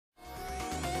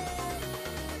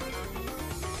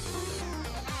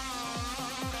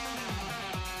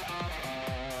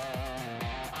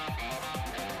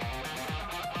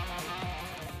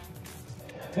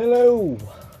Hello!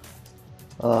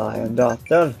 I am done.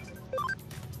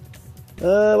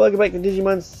 Welcome back to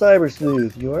Digimon Cyber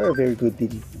Sleuth. You are a very good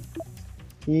Digimon.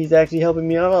 He's actually helping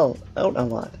me out a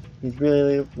lot. He's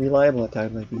really reliable at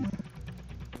times like these.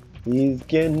 He's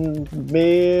getting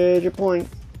major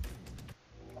points.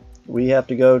 We have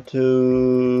to go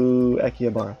to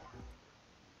Akihabara.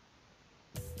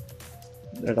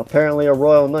 There's apparently a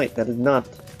Royal Knight that is not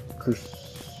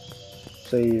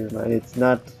Crusader Knight. It's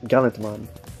not Gallantmon.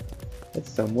 It's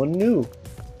someone new.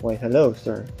 Why, hello,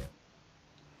 sir.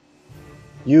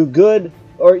 You good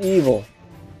or evil?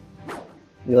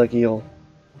 You look evil.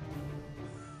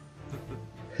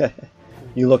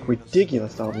 You look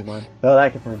ridiculous, Digimon. Well,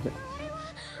 that confirms it.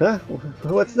 Huh?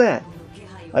 What's that?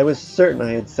 I was certain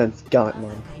I had sensed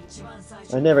Gallantmon.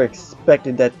 I never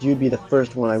expected that you'd be the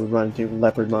first one I would run into,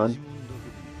 Leopardmon.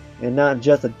 And not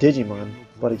just a Digimon,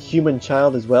 but a human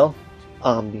child as well?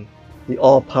 Omni, the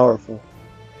all-powerful.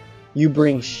 You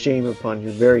bring shame upon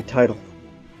your very title.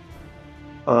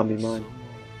 Omnimon,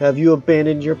 have you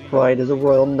abandoned your pride as a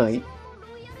Royal Knight?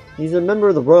 He's a member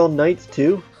of the Royal Knights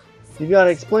too? You've got to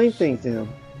explain things to him.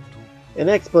 An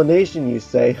explanation, you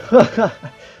say?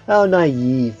 How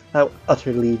naive. How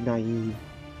utterly naive.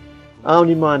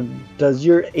 Omnimon, does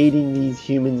your aiding these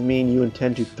humans mean you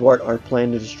intend to thwart our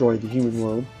plan to destroy the human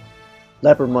world?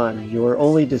 Leopardmon, you are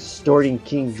only distorting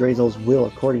King Drazel's will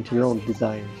according to your own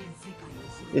desires.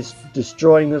 Is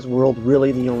destroying this world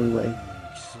really the only way?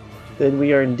 Then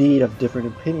we are indeed of different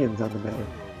opinions on the matter.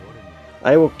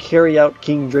 I will carry out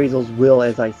King Drazel's will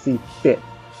as I see fit.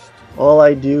 All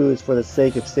I do is for the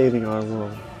sake of saving our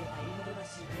world.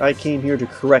 I came here to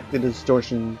correct the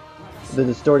distorted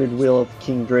will of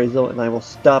King Drazel, and I will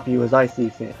stop you as I see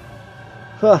fit.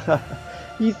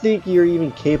 You think you're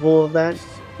even capable of that?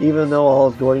 Even though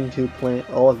according to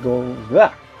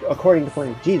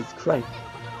plan, Jesus Christ.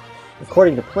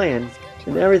 According to plan,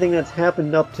 and everything that's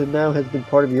happened up to now has been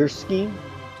part of your scheme?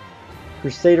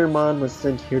 Crusadermon was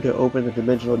sent here to open the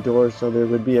dimensional door so there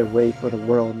would be a way for the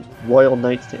Royal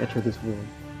Knights to enter this world.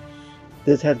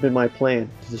 This has been my plan,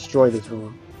 to destroy this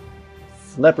world.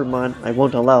 Leopardmon, I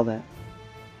won't allow that.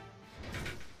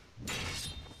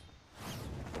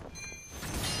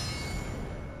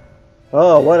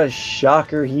 Oh, what a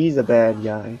shocker, he's a bad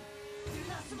guy.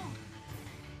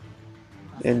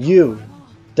 And you,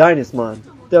 Dynasmon,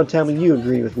 don't tell me you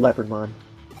agree with Leopardmon.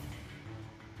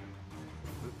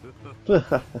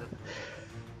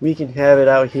 We can have it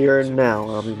out here and now,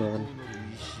 Omnimon.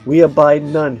 We abide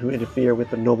none who interfere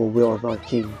with the noble will of our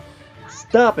king.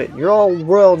 Stop it! You're all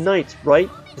Royal Knights, right?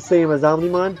 The same as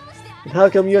Omnimon? And how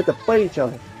come you have to fight each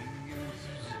other?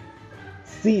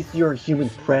 Cease your human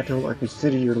prattle or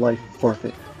consider your life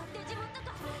forfeit.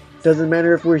 Doesn't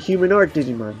matter if we're human or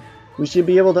Digimon. We should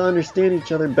be able to understand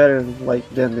each other better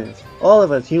than this. All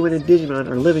of us, human and Digimon,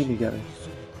 are living together.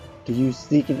 Do you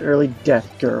seek an early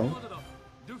death, girl?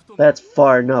 That's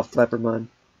far enough, Leopardmon.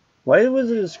 Why was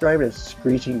it described as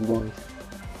screeching voice?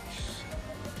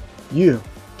 You,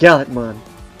 Gallantmon.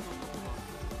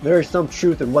 There is some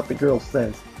truth in what the girl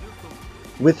says.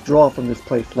 Withdraw from this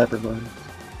place, Leopardmon.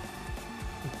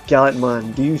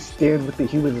 Gallantmon, do you stand with the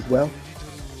humans as well?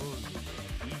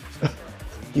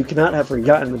 You cannot have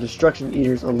forgotten the destruction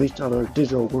eaters unleashed on our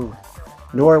digital world,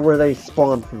 nor where they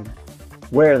spawned from.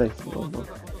 Where they spawned from.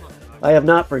 I have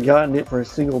not forgotten it for a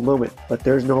single moment, but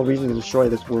there's no reason to destroy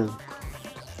this world.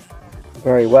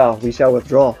 Very well, we shall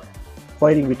withdraw.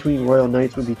 Fighting between Royal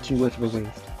Knights would be too much of a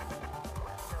waste.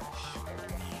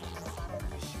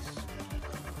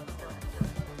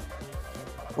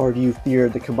 Or do you fear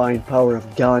the combined power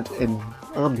of Gallant and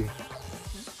Omni?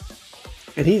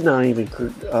 And he's not even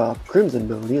Crimson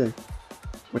mode either,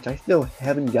 which I still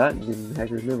haven't gotten in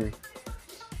accurate memory.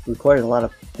 It requires a lot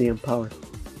of damn power.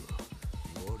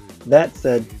 That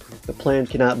said, the plan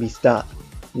cannot be stopped.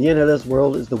 The end of this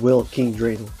world is the will of King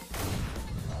Drazel.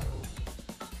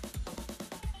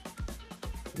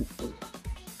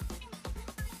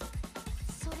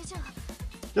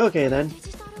 Okay then.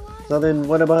 So then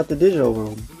what about the digital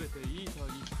world?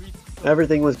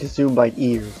 Everything was consumed by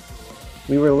eaters.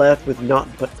 We were left with naught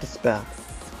but despair.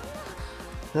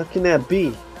 How can that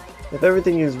be? If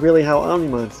everything is really how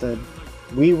Omnimon said,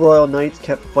 we Royal Knights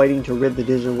kept fighting to rid the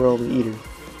digital world of eaters.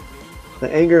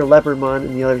 The anger Leopardmon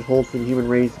and the others hold for the human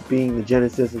race being the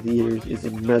genesis of the eaters is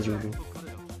immeasurable.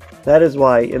 That is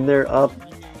why, in their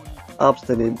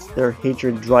obstinance, their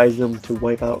hatred drives them to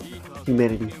wipe out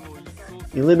humanity.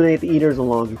 Eliminate the eaters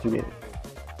along with humanity.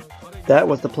 That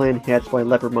was the plan hatched by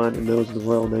Leopardmon and those of the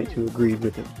Royal Knights who agreed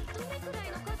with him.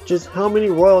 Just how many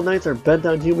Royal Knights are bent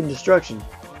on human destruction?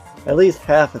 At least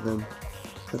half of them,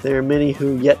 but there are many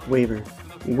who yet waver.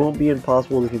 It won't be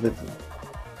impossible to convince them.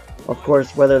 Of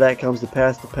course, whether that comes to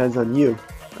pass depends on you.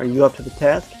 Are you up to the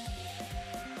task?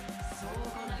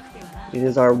 It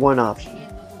is our one option.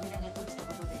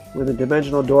 When the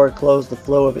dimensional door closed, the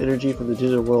flow of energy from the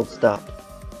digital world stopped.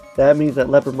 That means that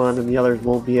Leopardmon and the others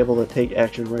won't be able to take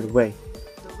action right away.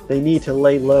 They need to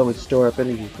lay low and store up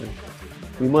energy first.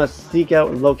 We must seek out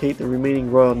and locate the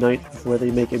remaining Royal Knights before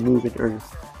they make a move in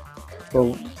earnest.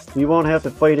 But we won't have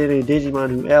to fight any Digimon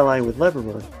who ally with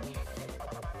Leopardmon.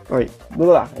 Alright,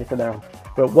 I said that wrong.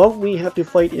 But won't we have to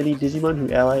fight any Digimon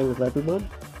who ally with Leopardmon?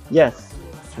 Yes,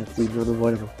 that seems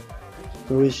unavoidable.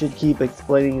 But we should keep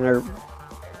explaining our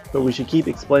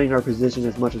position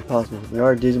as much as possible. There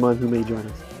are Digimon who may join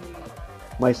us.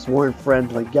 My sworn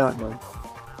friends like Gallantmon.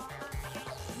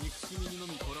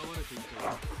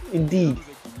 Indeed.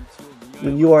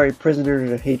 When you are a prisoner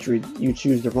to hatred, you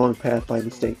choose the wrong path by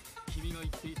mistake.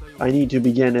 I need to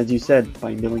begin, as you said,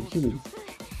 by knowing humans.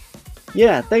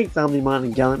 Yeah, thanks Omnimon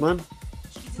and Gallantmon.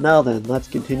 Now then, let's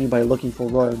continue by looking for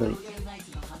Royal Knights.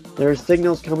 There are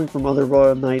signals coming from other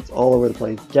Royal Knights all over the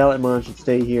place. Gallantmon should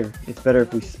stay here. It's better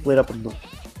if we split up and look.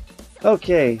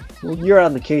 Okay, well you're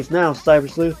on the case now, Cyber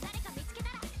Sleuth.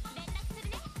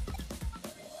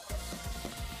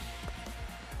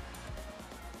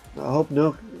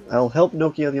 I'll help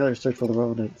Nokia and the others search for the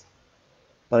Royal Knights.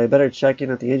 But I better check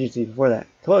in at the agency before that.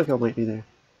 Koiko might be there.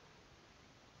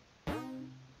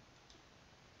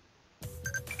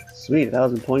 Sweet,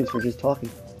 1,000 points for just talking.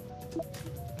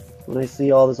 When I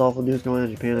see all this awful news going on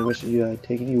in Japan, I wish you had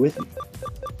taken you with me.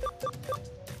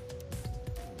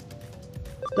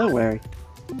 Don't worry.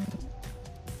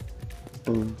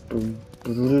 Boom, boom,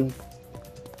 boom,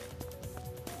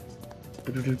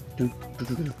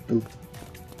 boom.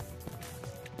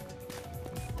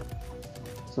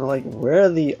 So, like, where are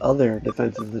the other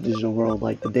defenses of the digital world,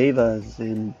 like the Devas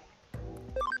and,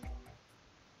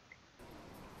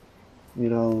 you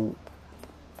know,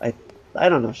 I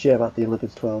don't know shit about the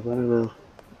Olympus 12. I don't know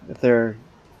if they're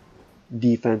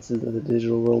defenses of the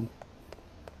digital world.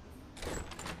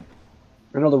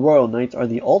 I know the Royal Knights are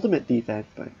the ultimate defense,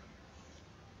 but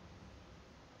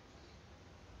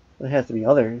there has to be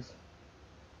others.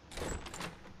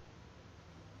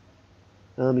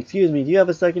 Excuse me, do you have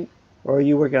a second? Or are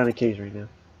you working on a case right now?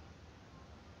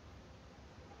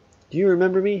 Do you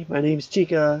remember me? My name's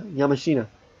Chika Yamashina.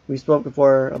 We spoke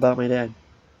before about my dad.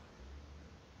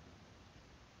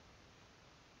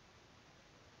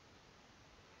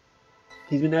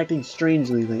 He's been acting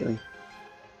strangely lately.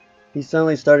 He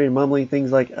suddenly started mumbling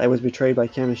things like, I was betrayed by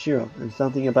Kamishiro, and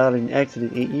something about an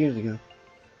accident 8 years ago.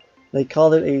 They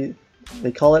call it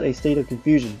a state of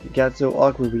confusion. It got so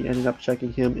awkward we ended up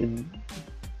checking him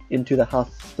into the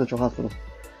central hospital.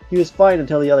 He was fine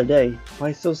until the other day.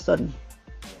 Why so sudden?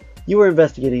 You were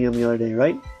investigating him the other day,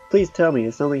 right? Please tell me,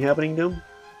 is something happening to him?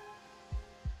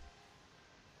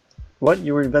 What?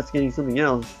 You were investigating something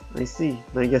else? I see.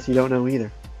 I guess you don't know either.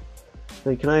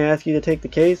 Then can I ask you to take the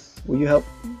case? Will you help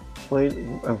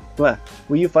find...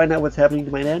 Will you find out what's happening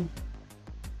to my dad?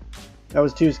 I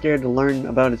was too scared to learn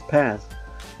about his past.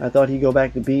 I thought he'd go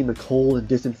back to being the cold and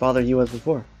distant father he was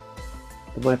before.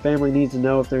 But my family needs to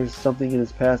know if there's something in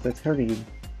his past that's hurting him.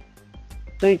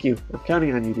 Thank you. I'm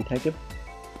counting on you, Detective.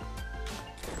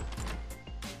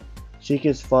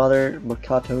 Chika's father,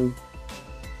 Makoto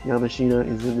Yamashina,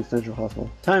 is in the central hospital.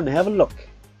 Time to have a look.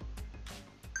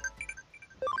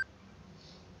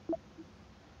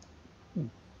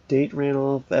 Date ran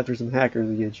off after some hackers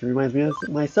again. She reminds me of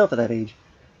myself at that age.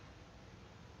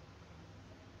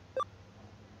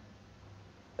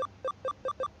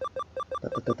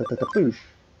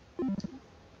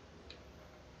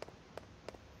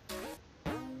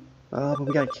 But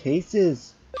we got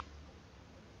cases.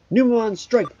 Numemon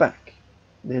strike back.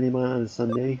 Nanimon on a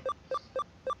Sunday.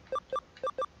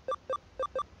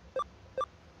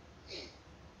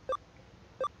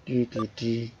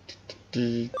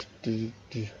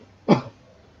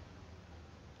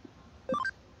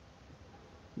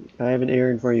 I have an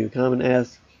errand for you. Come and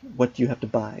ask what you have to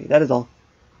buy. That is all.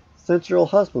 Central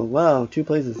Hospital. Wow, 2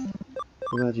 places.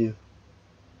 How about you?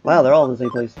 Wow, they're all in the same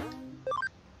place.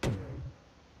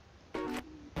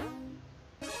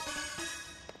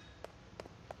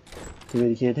 Too bad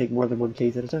you can't take more than 1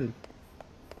 case at a time.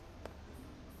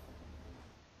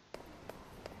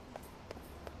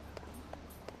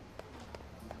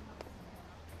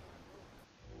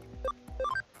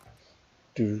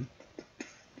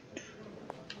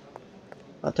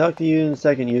 I'll talk to you in a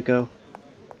second, Yuko.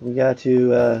 We got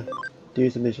to do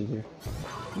some missions here.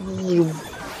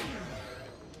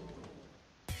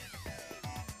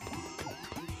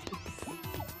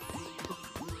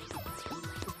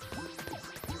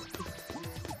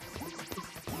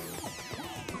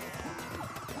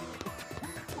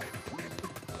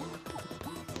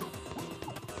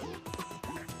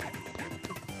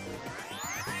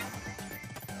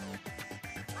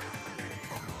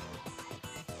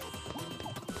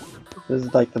 This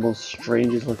is like the most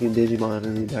strangest looking Digimon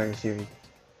in the entire series.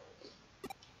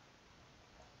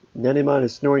 Digimon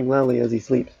is snoring loudly as he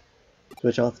sleeps.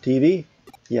 Switch off the TV?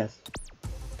 Yes.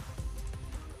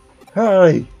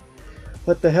 Hey!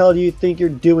 What the hell do you think you're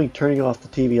doing turning off the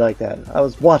TV like that? I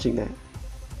was watching that.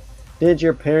 Didn't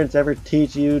your parents ever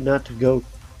teach you not to go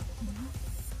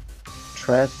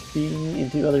trespassing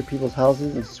into other people's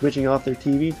houses and switching off their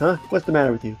TVs? Huh? What's the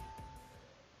matter with you?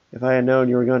 If I had known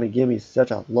you were going to give me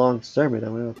such a long sermon, I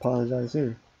would have apologized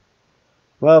sooner.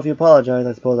 Well, if you apologize,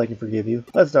 I suppose I can forgive you.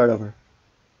 Let's start over.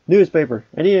 Newspaper.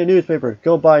 I need a newspaper.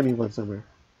 Go buy me one somewhere.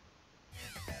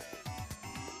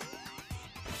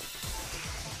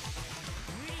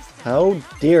 How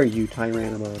dare you,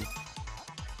 Tyrannomon?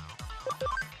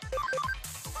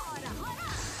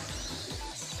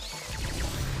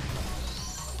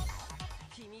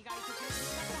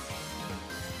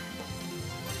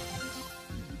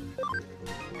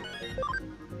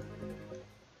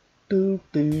 Do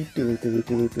do do do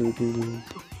do do do.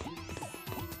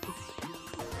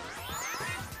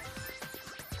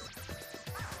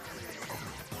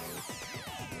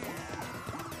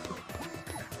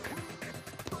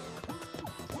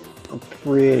 I'm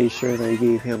pretty sure they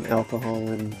gave him alcohol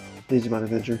in Digimon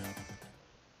Adventure.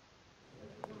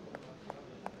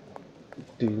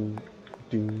 Do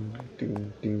do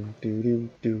do do do do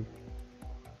do.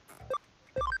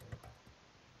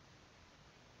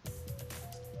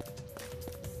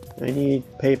 I need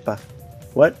paper.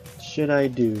 What should I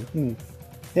do?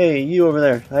 Hey, you over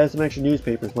there. I have some extra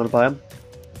newspapers. Want to buy them?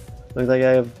 Looks like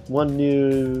I have one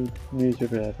new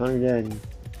newspaper at 100.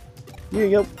 Here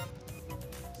you go.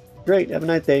 Great, have a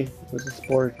nice day. What's the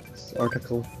sports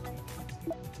article?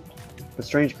 A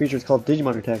strange creature is called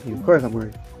Digimon attacking you. Of course I'm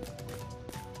worried.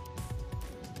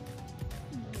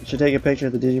 I should take a picture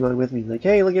of the Digimon with me. Like,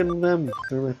 hey, look at them.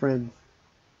 They're my friends.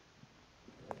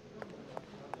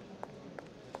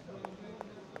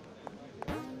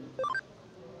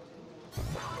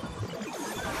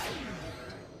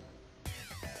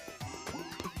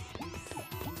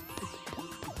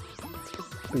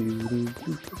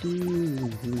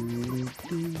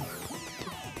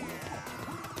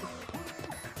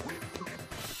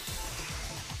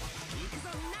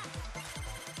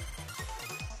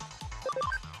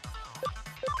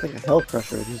 It's like a health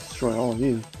crusher, I just destroy all of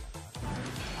you.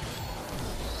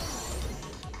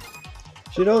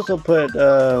 Should also put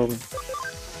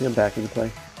him back into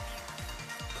play.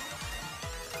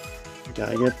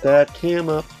 Gotta get that cam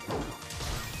up.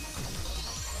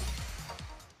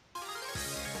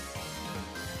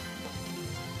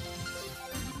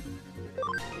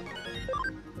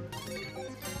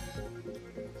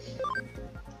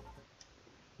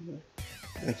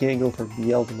 I can't go for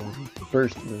Gallantmon,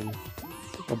 burst move,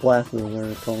 or blast move,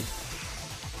 whatever it's called.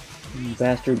 You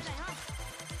bastards.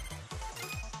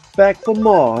 Back for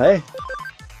more, eh?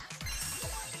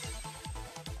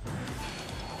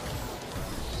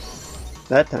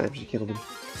 That time she killed him.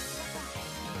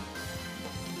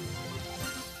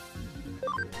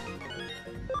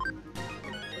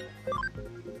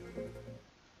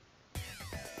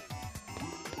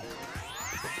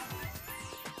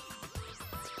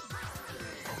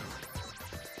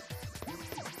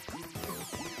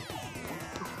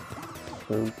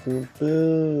 Boom, boom,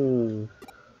 boom.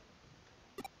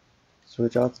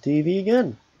 Switch off the TV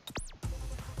again.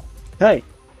 Hey!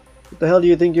 What the hell do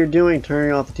you think you're doing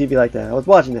turning off the TV like that? I was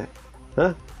watching that.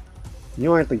 Huh?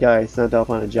 You aren't the guy I sent off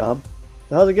on a job.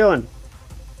 So how's it going?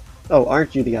 Oh,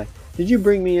 aren't you the guy? Did you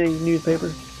bring me a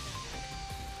newspaper?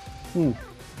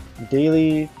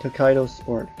 Daily Tokaido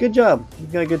Sport. Good job.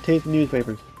 You've got good taste in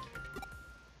newspapers.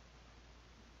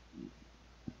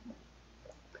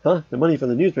 Huh? The money for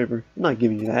the newspaper? I'm not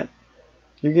giving you that.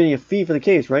 You're getting a fee for the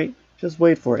case, right? Just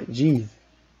wait for it. Jeez.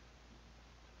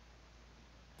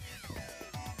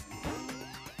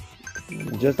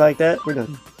 Just like that, we're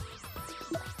done.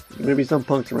 There may be some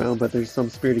punks around, but there's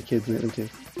some spirited kids lately too.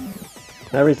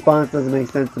 That response doesn't make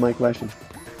sense to my question.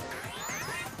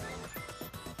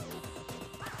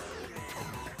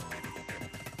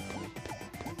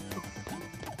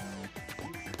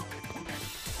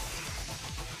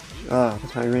 Ah, the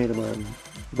Tyrannomon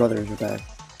brothers are back.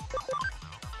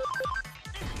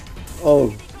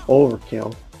 Oh,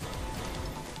 overkill.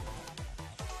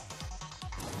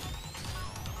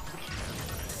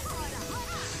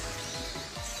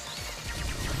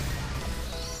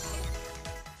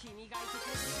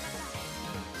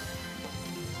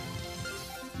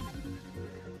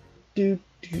 Do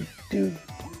do do.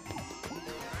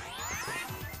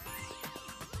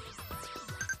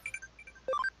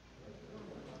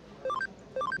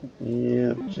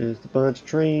 Yep, just a bunch of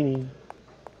training.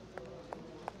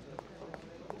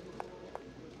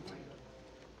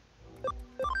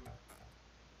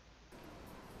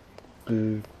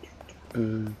 Boo,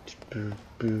 boo, boo,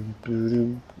 boo,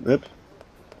 boo, oops.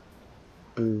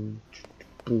 Boo,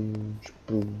 boo,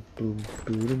 boo, boo,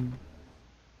 boo.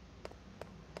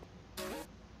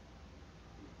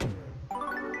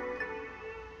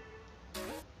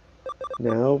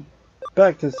 Now,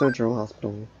 back to Central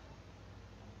Hospital.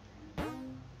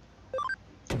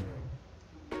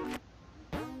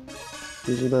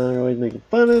 Digimon are always making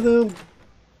fun of them,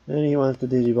 and he wants the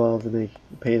Digiballs to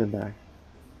pay them back.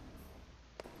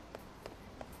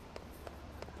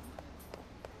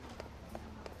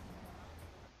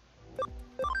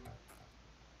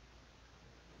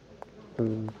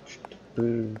 Boom,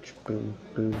 boom, boom,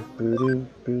 boom, boom,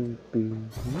 boom, boom.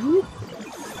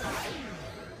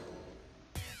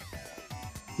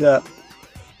 Yeah.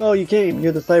 Oh, you came.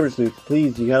 You're the Cyber Sleuth.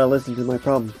 Please, you gotta listen to my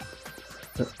problem.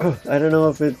 I don't know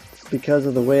if it's because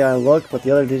of the way I look, but the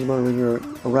other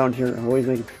Digimon around here are always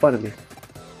making fun of me.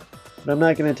 But I'm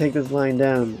not gonna take this lying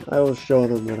down. I will show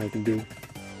them what I can do.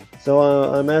 So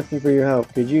I'm asking for your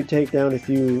help. Could you take down a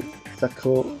few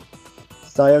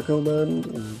Sayakomon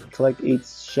and collect 8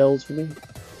 shells for me?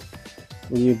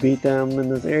 When you beat them in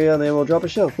this area, they will drop a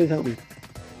shell. Please help me.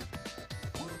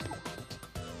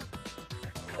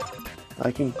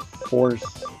 I can force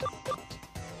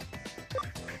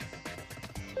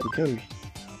encounters.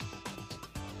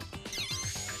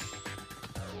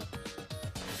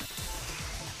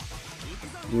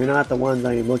 You're not the ones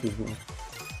I am looking for,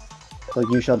 so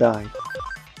you shall die.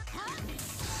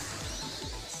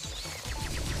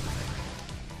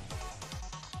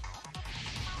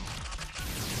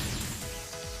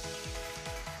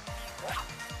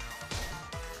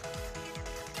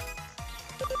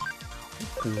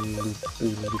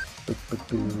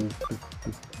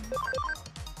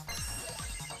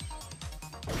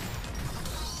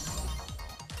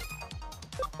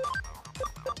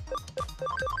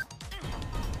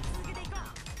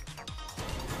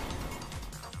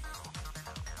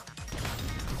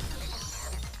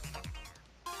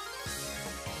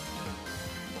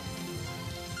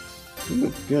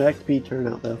 Good XP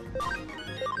turnout though.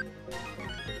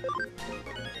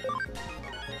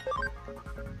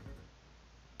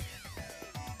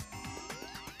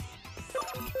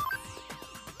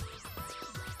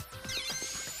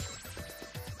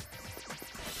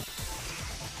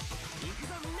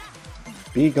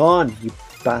 Be gone, you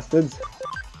bastards!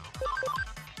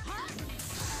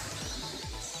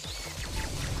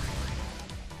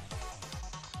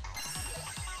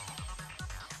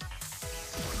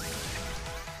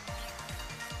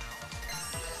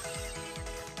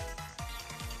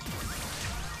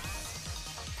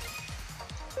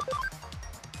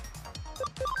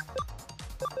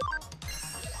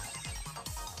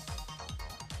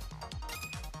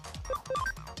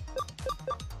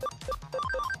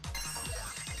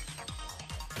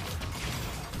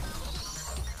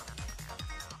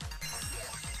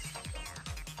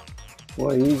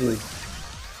 Boy, easily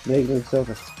making himself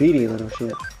a speedy little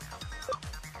shit.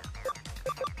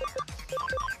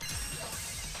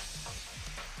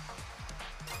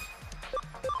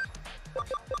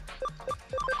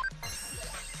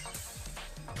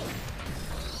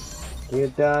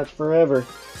 Can't dodge forever.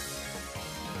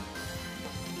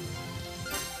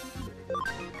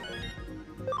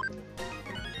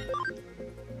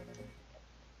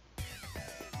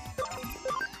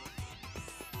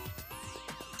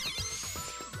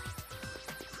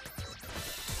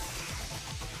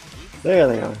 There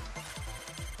they are.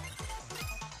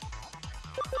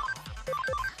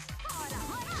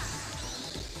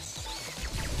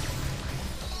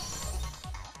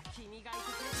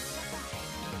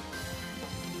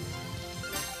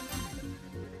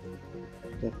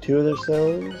 Got 2 of their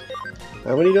cells.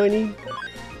 How many do I need?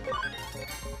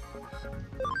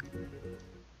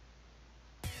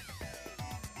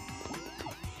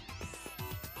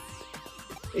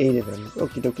 Eight of them.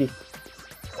 Okie dokie.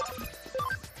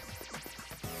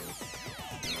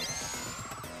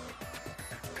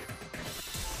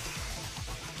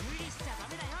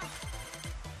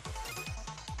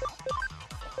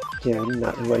 Yeah,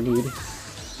 not who I need.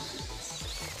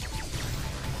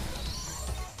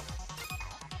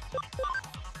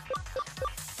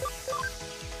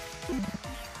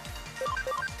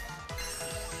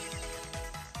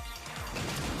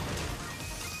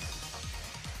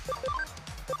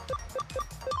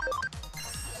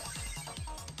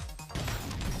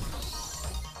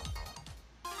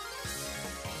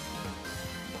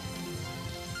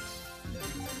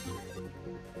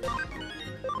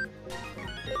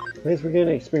 At least we're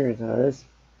getting experience out of this.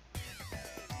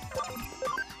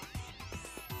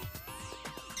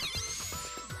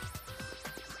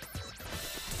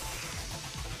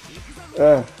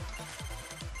 Ugh.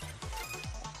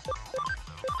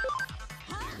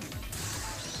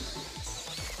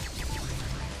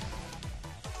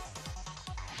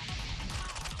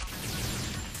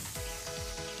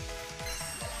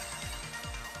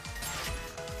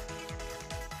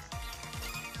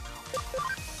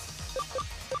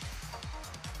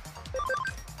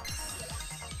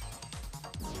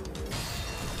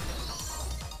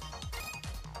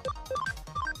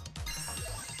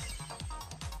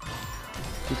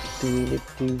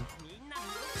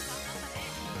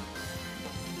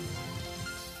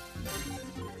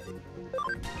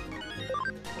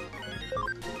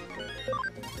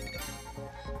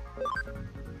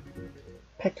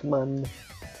 Pac-Man.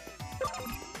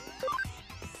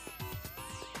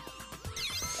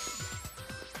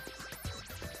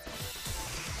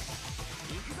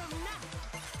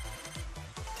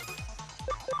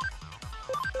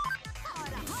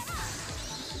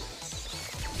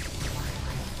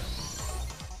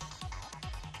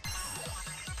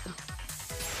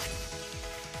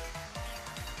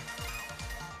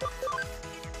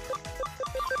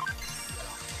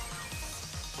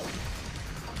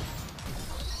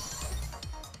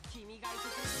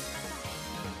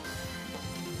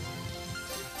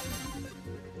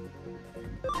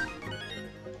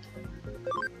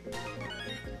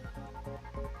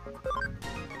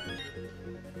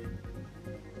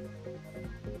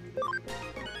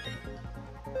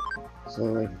 So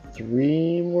like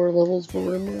 3 more levels for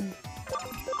Rimworm?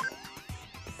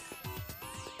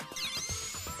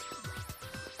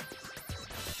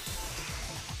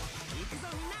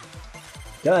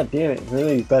 God damn it,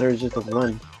 really better just to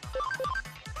run.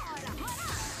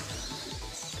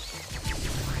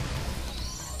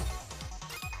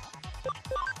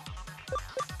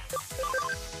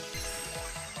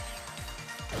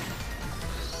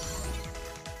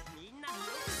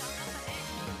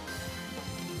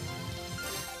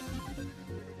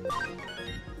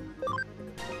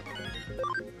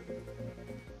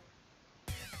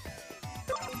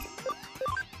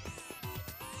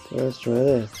 Let's try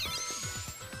this.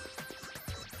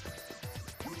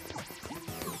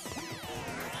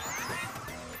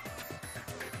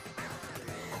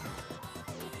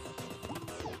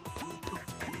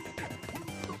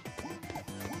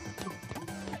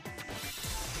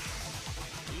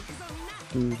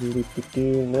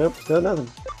 Nope, still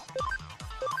nothing.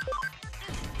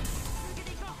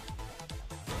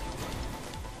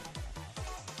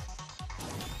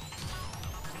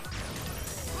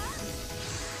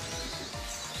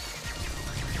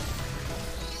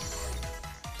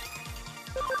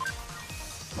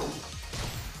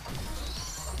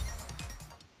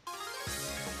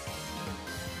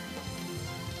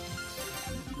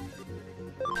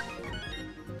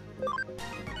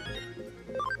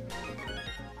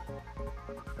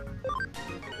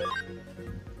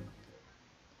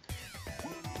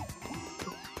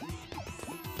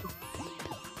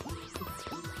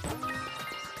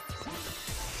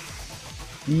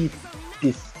 Deep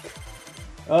disc.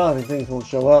 Oh, these things won't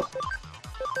show up.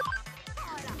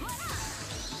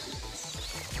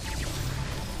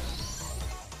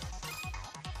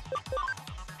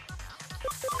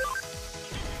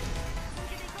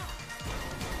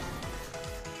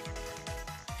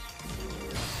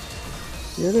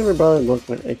 Yeah, I never bothered to look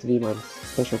at Digimon's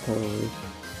special power is.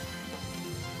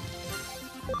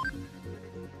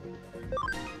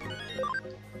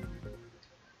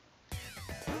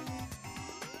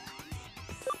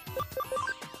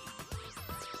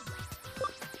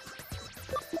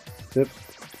 Yep.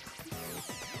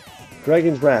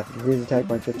 Dragon's Wrath, increases attack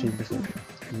by 15%.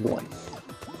 Nice.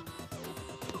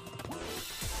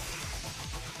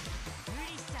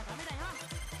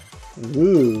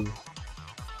 Ooh.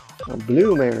 A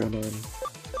blue Marimon.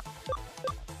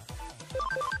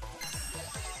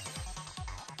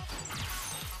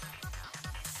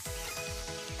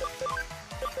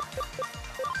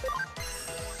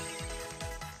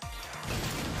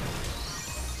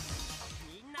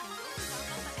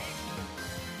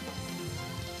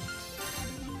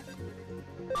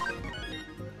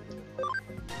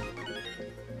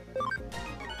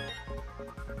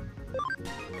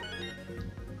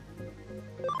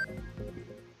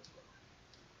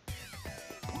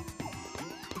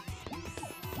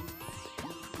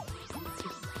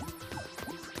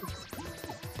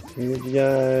 Here you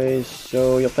guys,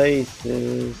 show your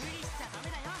faces.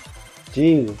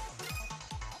 Jeez.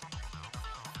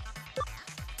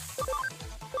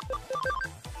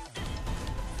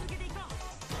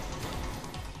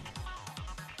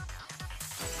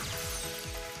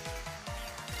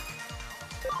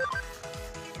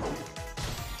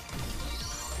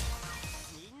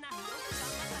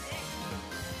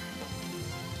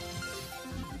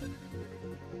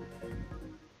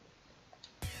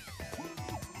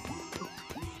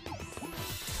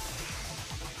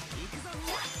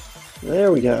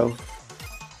 There we go.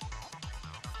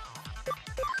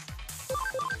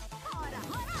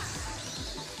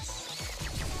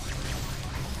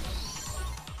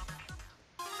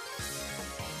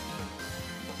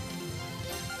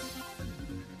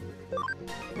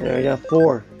 There we got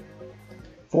 4.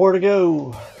 4 to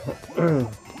go.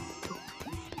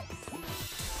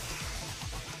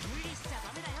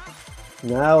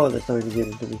 Now they're starting to get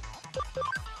into me.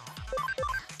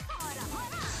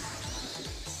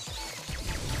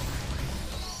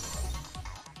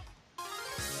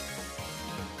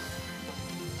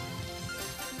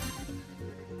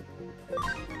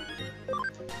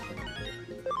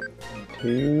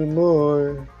 Two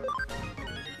more.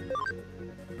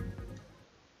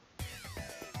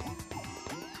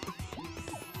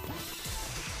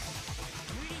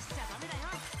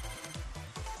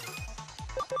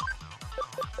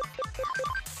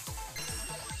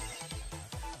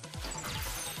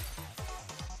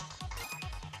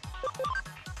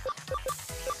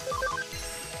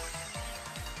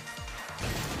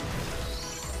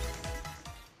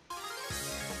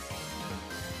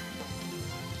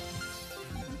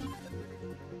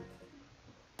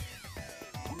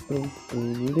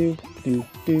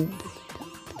 Do.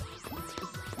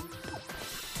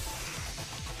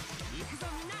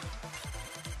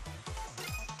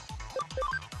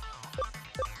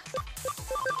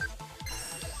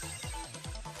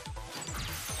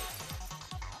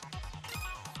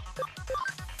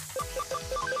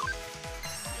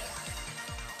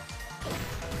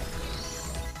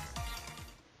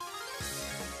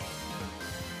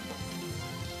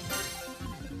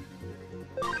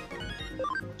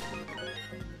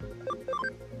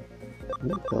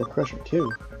 I'll crush it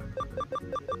too.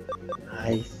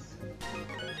 Nice.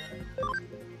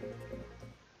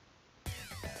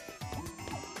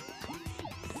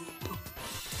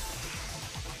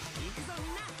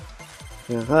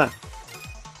 Aha.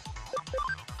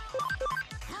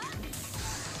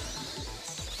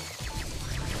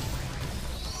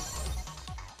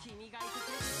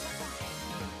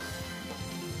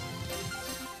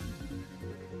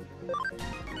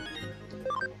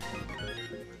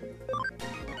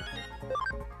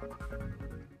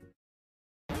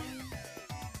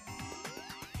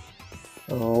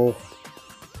 Oh.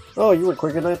 Oh, you were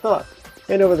quicker than I thought.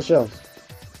 Hand over the shells.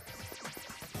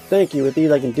 Thank you. With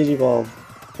these I can digivolve.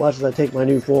 Watch as I take my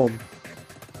new form.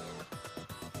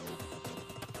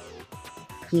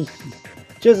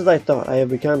 Just as I thought, I have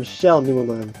become Shell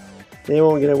Numamon. They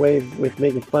won't get away with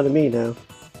making fun of me now.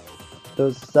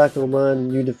 Those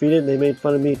Sakumon you defeated, they made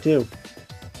fun of me too.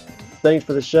 Thanks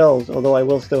for the shells, although I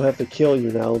will still have to kill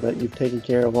you now that you've taken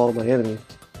care of all of my enemies.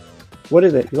 What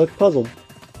is it? You look puzzled.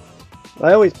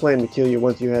 I always planned to kill you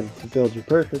once you had fulfilled your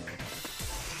purpose.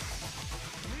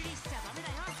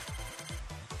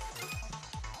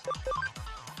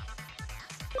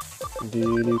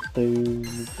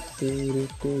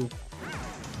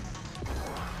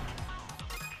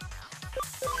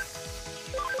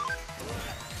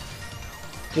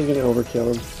 Just gonna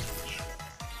overkill him.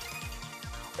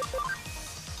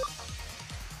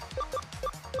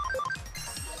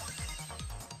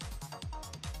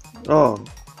 Oh,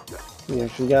 he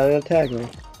actually got an attack roll.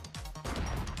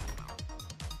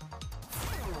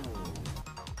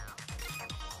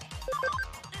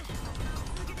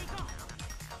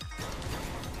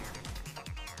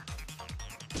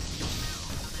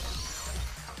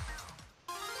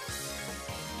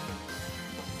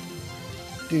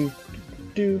 Do.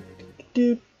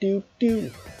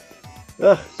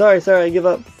 Ugh, sorry, I give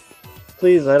up.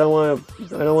 Please, I don't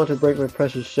want to break my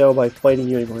precious shell by fighting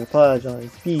you anymore. I apologize.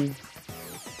 Please.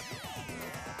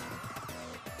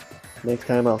 Next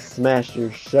time I'll smash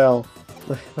your shell.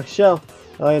 My shell?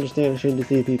 Oh, I understand I shouldn't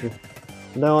deceive people.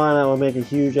 From now on I will make a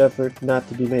huge effort not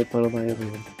to be made fun of by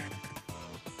everyone.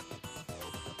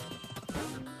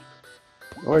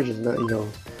 Or just not,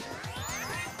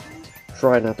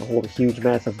 try not to hold a huge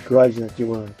massive grudge that you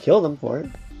want to kill them for it.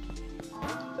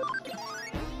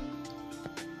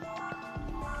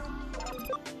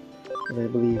 And I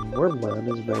believe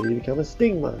Wormmon is ready to become a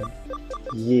Stingmon.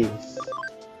 Yes.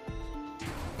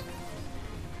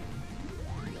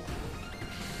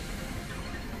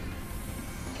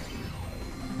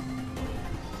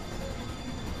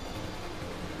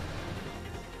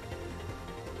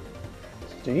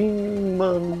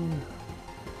 Digimon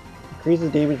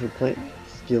increases damage from plant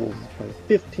skills by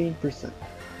 15%.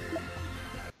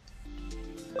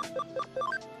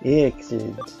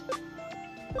 Excellent.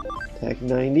 Attack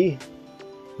 90.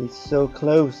 He's so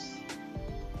close.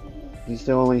 He's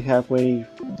still only halfway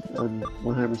on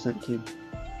 100% cube.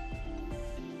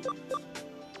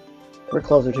 We're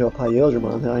closer to a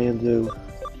Pyodramon than I am to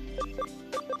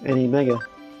any Mega.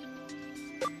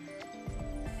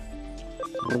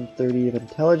 130 of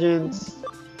intelligence,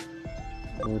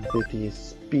 150 is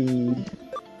speed,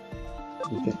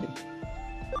 250.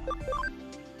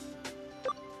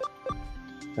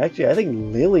 Actually, I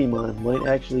think Lilymon might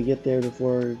actually get there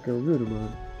before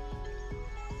Garudamon.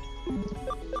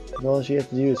 And all she has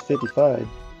to do is 55.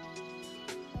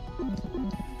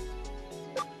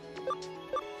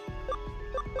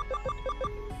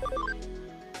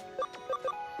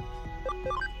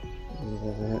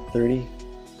 What is that, 30?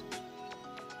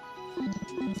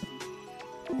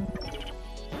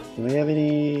 Do we have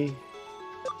any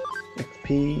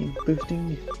XP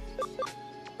boosting?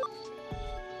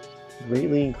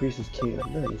 Greatly increases camp.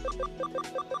 Nice.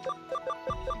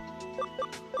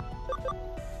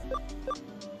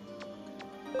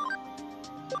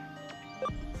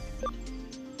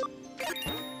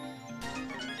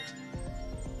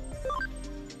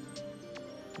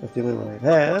 That's the only one I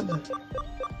have.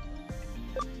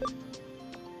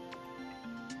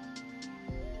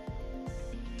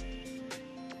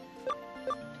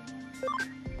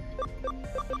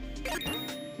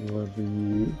 One for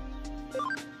you.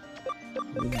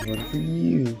 And one for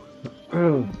you.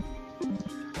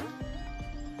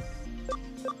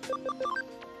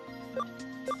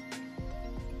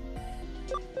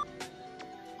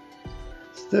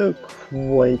 Still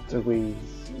quite a ways,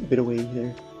 a bit away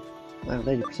there. Wow,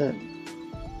 90%.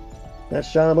 That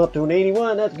shot him up to an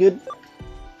 81, that's good.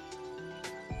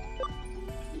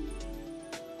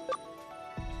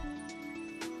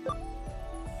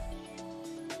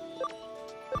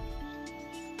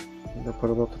 I'm gonna put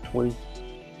him up to 20.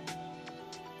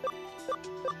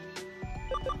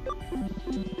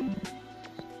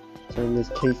 Turn this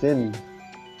case in.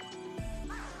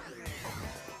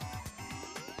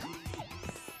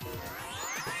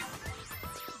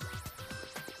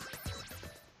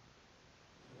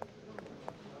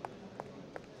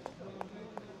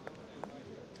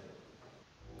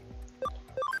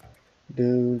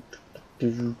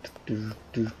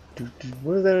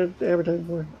 What is that advertising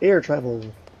for? Air travel.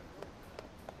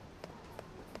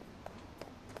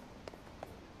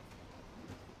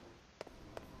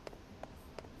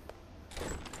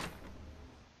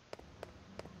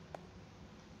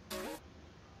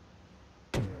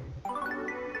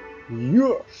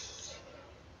 Yes!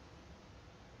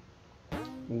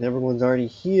 And everyone's already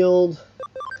healed.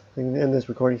 I'm going to end this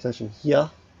recording session here.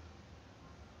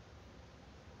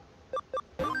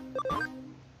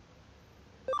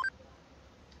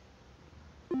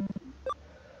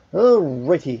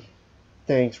 Alrighty.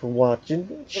 Thanks for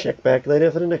watching. Check back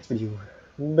later for the next video.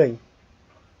 Bye.